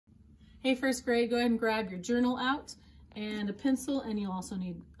Hey, first grade, go ahead and grab your journal out and a pencil, and you'll also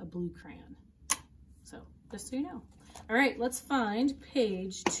need a blue crayon. So, just so you know. All right, let's find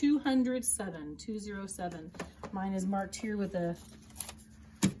page 207. Mine is marked here with a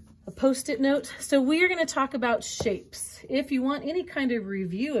Post-it note. So we are going to talk about shapes. If you want any kind of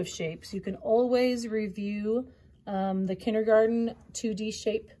review of shapes, you can always review the kindergarten 2D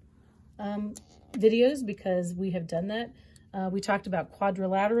shape videos, because we have done that. We talked about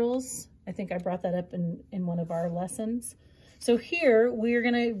quadrilaterals. I think I brought that up in one of our lessons. So here we're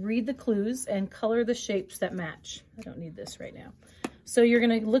going to read the clues and color the shapes that match. I don't need this right now. So you're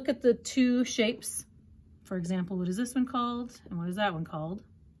going to look at the two shapes. For example, what is this one called? And what is that one called?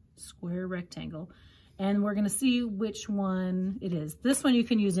 Square, rectangle. And we're going to see which one it is. This one you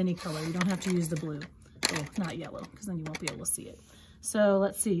can use any color. You don't have to use the blue. Oh, not yellow, because then you won't be able to see it. So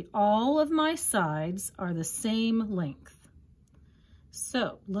let's see. All of my sides are the same length.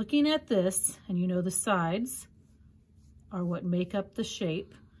 So looking at this, and you know the sides are what make up the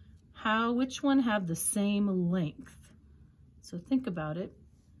shape. Which one have the same length? So think about it.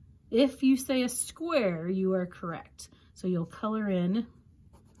 If you say a square, you are correct. So you'll color in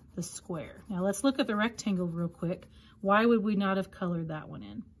the square. Now let's look at the rectangle real quick. Why would we not have colored that one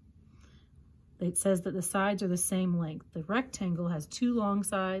in? It says that the sides are the same length. The rectangle has 2 long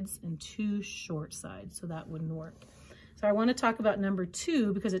sides and 2 short sides, so that wouldn't work. So I want to talk about number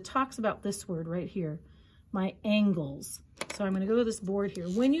 2 because it talks about this word right here, my angles. So I'm going to go to this board here.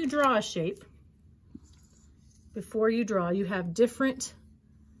 When you draw a shape, before you draw, you have different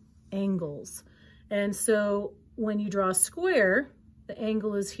angles. And so when you draw a square, the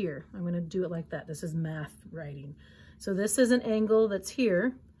angle is here. I'm going to do it like that. This is math writing. So this is an angle that's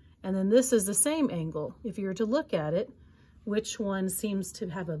here, and then this is the same angle. If you were to look at it, which one seems to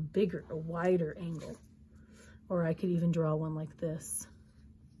have a wider angle? Or I could even draw one like this.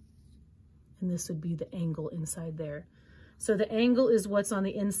 And this would be the angle inside there. So the angle is what's on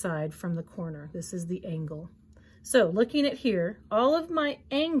the inside from the corner. This is the angle. So looking at here, all of my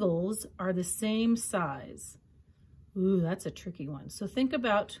angles are the same size. Ooh, that's a tricky one. So think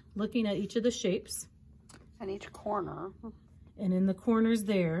about looking at each of the shapes. And each corner. And in the corners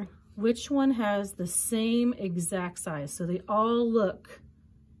there, which one has the same exact size? So they all look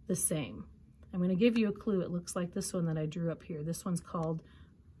the same. I'm going to give you a clue. It looks like this one that I drew up here. This one's called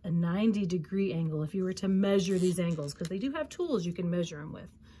a 90-degree angle. If you were to measure these angles, because they do have tools you can measure them with.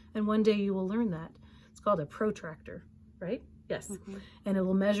 And one day you will learn that. It's called a protractor, right? Yes. Mm-hmm. And it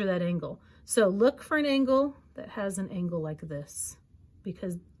will measure that angle. So look for an angle that has an angle like this,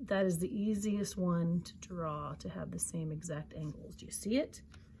 because that is the easiest one to draw to have the same exact angles. Do you see it?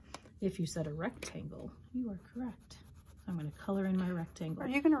 If you said a rectangle, you are correct. I'm going to color in my rectangle. Are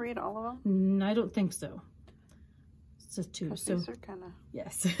you going to read all of them? I don't think so. It's just 2. So these are kind of...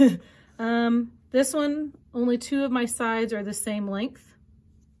 Yes. This one, only 2 of my sides are the same length.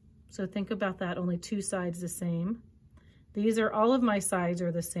 So think about that. Only 2 sides the same. These are all of my sides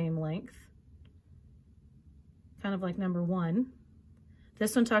are the same length. Kind of like number 1.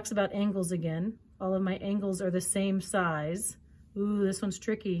 This one talks about angles again. All of my angles are the same size. Ooh, this one's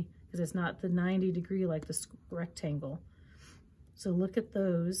tricky because it's not the 90-degree like the rectangle. So look at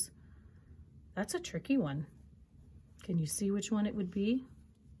those. That's a tricky one. Can you see which one it would be?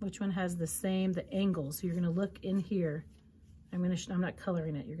 Which one has the angles? So you're going to look in here. I'm not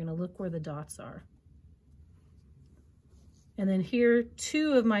coloring it. You're going to look where the dots are. And then here,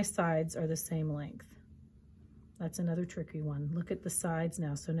 2 of my sides are the same length. That's another tricky one. Look at the sides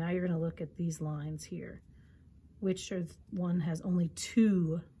now. So now you're going to look at these lines here. Which one has only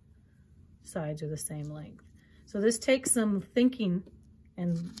 2 sides are the same length. So this takes some thinking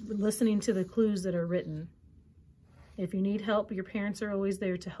and listening to the clues that are written. If you need help, your parents are always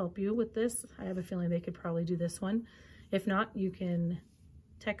there to help you with this. I have a feeling they could probably do this one. If not, you can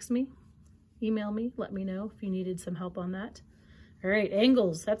text me, email me, let me know if you needed some help on that. All right,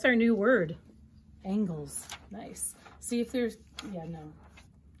 angles. That's our new word. Angles. Nice. See if there's, yeah, no.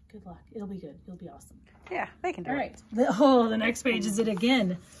 Good luck. It'll be good. It'll be awesome. Yeah, they can do it. All right. The next page is it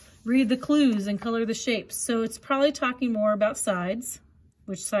again. Read the clues and color the shapes. So it's probably talking more about sides.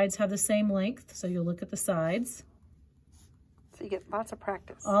 Which sides have the same length? So you'll look at the sides. So you get lots of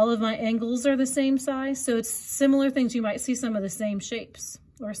practice. All of my angles are the same size. So it's similar things. You might see some of the same shapes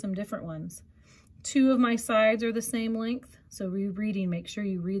or some different ones. 2 of my sides are the same length. So rereading, make sure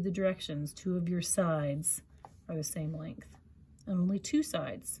you read the directions. 2 of your sides are the same length. And only 2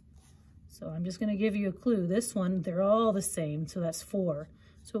 sides. So I'm just going to give you a clue. This one, they're all the same. So that's 4.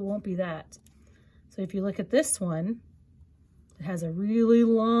 So it won't be that. So if you look at this one, it has a really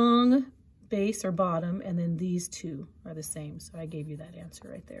long base or bottom, and then these 2 are the same. So I gave you that answer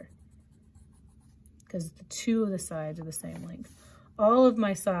right there. because the two of the sides are the same length. All of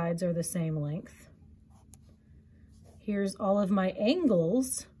my sides are the same length. Here's all of my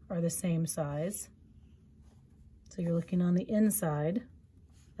angles are the same size. So you're looking on the inside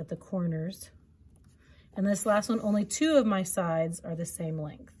at the corners. And this last one, only two of my sides are the same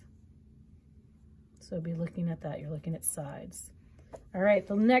length. So be looking at that, you're looking at sides. All right,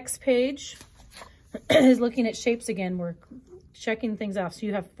 the next page is looking at shapes again. We're checking things off. So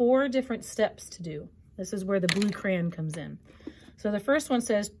you have 4 different steps to do. This is where the blue crayon comes in. So the first one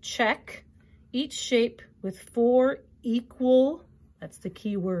says check each shape with 4 equal, that's the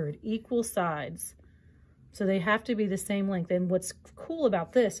key word, equal sides. So they have to be the same length. And what's cool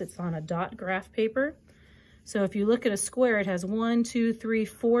about this, it's on a dot graph paper. So if you look at a square, it has 1, 2, 3,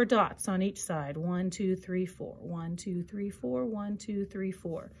 4 dots on each side. 1, 2, 3, 4. 1, 2, 3, 4. 1, 2, 3,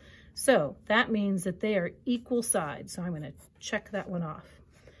 4. So that means that they are equal sides. So I'm going to check that one off.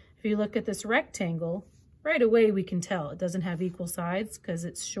 If you look at this rectangle, right away we can tell it doesn't have equal sides because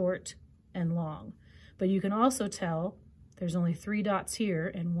it's short and long. But you can also tell there's only 3 dots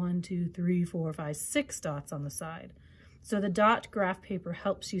here and 1, 2, 3, 4, 5, 6 dots on the side. So the dot graph paper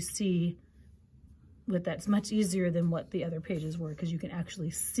helps you see with that. It's much easier than what the other pages were because you can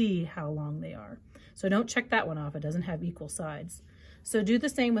actually see how long they are. So don't check that one off. It doesn't have equal sides. So do the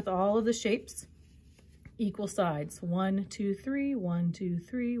same with all of the shapes. Equal sides. 1, 2, 3, 1, 2,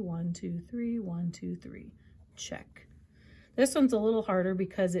 3, 1, 2, 3, 1, 2, 3. Check. This one's a little harder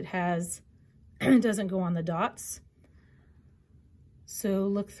because it has, it doesn't go on the dots. So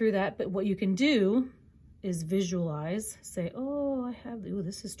look through that, but what you can do is visualize, say, oh, I have, oh,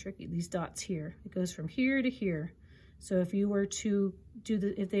 this is tricky, these dots here. It goes from here to here. So if you were to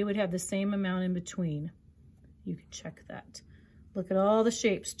do if they would have the same amount in between, you can check that. Look at all the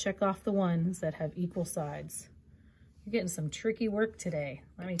shapes, check off the ones that have equal sides. You're getting some tricky work today,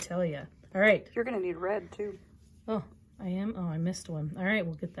 let me tell you. All right. You're gonna need red too. Oh, I am? Oh, I missed one. All right,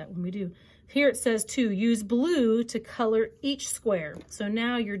 we'll get that when we do. Here it says to use blue to color each square. So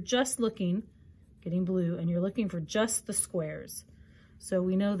now you're just looking, getting blue, and you're looking for just the squares. So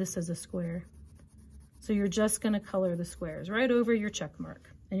we know this is a square. So you're just gonna color the squares right over your check mark,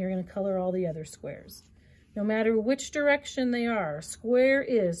 and you're gonna color all the other squares. No matter which direction they are, a square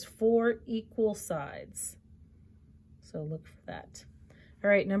is 4 equal sides. So look for that. All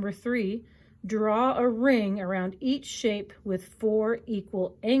right, number 3, draw a ring around each shape with 4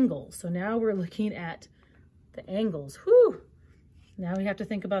 equal angles. So now we're looking at the angles. Whew! Now we have to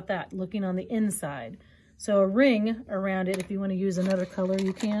think about that, looking on the inside. So a ring around it, if you want to use another color,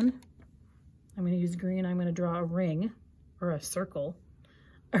 you can. I'm going to use green. I'm going to draw a ring, or a circle,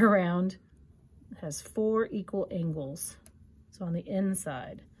 around. It has 4 equal angles. So on the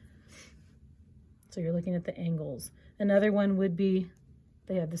inside. So you're looking at the angles. Another one would be,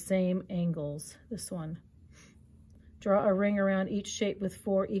 they have the same angles, this one. Draw a ring around each shape with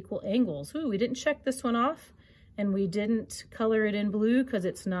 4 equal angles. Ooh, we didn't check this one off, and we didn't color it in blue because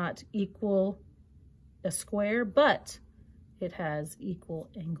it's not equal a square, but it has equal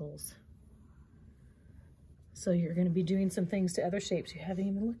angles. So you're going to be doing some things to other shapes you haven't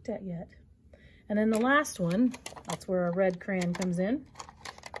even looked at yet. And then the last one, that's where our red crayon comes in.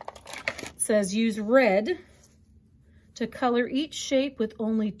 It says use red to color each shape with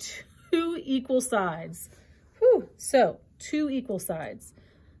only 2 equal sides. Whew. So 2 equal sides.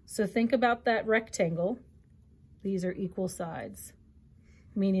 So think about that rectangle. These are equal sides,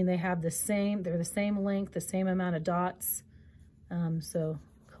 meaning they have the same, they're the same length, the same amount of dots. So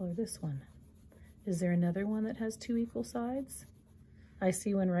color this one. Is there another one that has 2 equal sides? I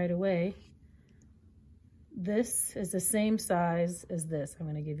see one right away. This is the same size as this. I'm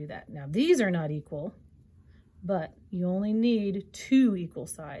going to give you that. Now these are not equal, but you only need 2 equal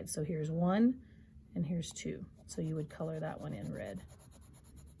sides. So here's 1 and here's 2. So you would color that one in red.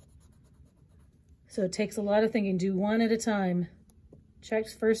 So it takes a lot of thinking. Do one at a time. Check,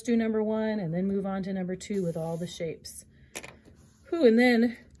 first do number 1 and then move on to number 2 with all the shapes. Whew, and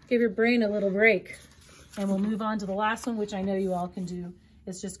then give your brain a little break. And we'll move on to the last one, which I know you all can do.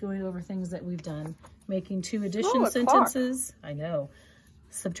 It's just going over things that we've done. Making 2 addition sentences. I know.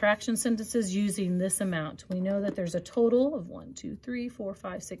 Subtraction sentences using this amount. We know that there's a total of 1, 2, 3, 4,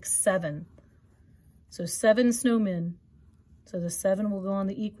 5, 6, 7. So 7 snowmen. So the 7 will go on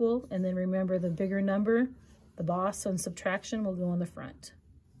the equal, and then remember the bigger number, the boss on subtraction, will go on the front.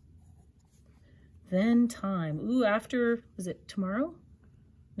 Then time. Ooh, after, is it tomorrow?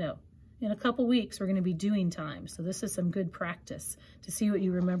 No. In a couple weeks, we're going to be doing time. So this is some good practice to see what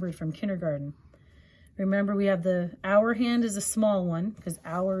you remembered from kindergarten. Remember, we have the hour hand is a small one, because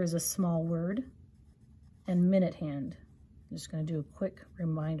hour is a small word, and minute hand. I'm just going to do a quick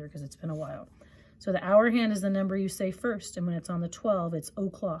reminder because it's been a while. So the hour hand is the number you say first, and when it's on the 12, it's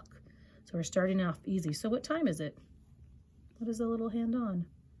o'clock. So we're starting off easy. So what time is it? What is the little hand on?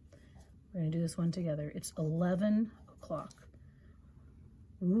 We're gonna do this one together. It's 11 o'clock.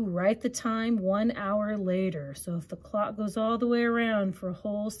 Ooh, write the time 1 hour later. So if the clock goes all the way around for a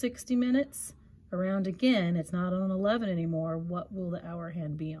whole 60 minutes, around again, it's not on 11 anymore, what will the hour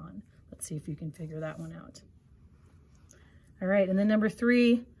hand be on? Let's see if you can figure that one out. All right, and then number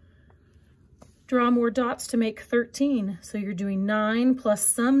 3, draw more dots to make 13. So you're doing 9 plus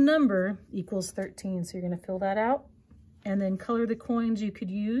some number equals 13. So you're gonna fill that out and then color the coins you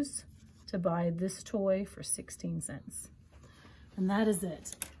could use to buy this toy for 16 cents. And that is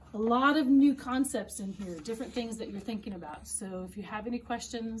it. A lot of new concepts in here, different things that you're thinking about. So if you have any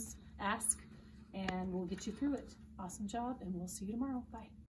questions, ask and we'll get you through it. Awesome job, and we'll see you tomorrow. Bye.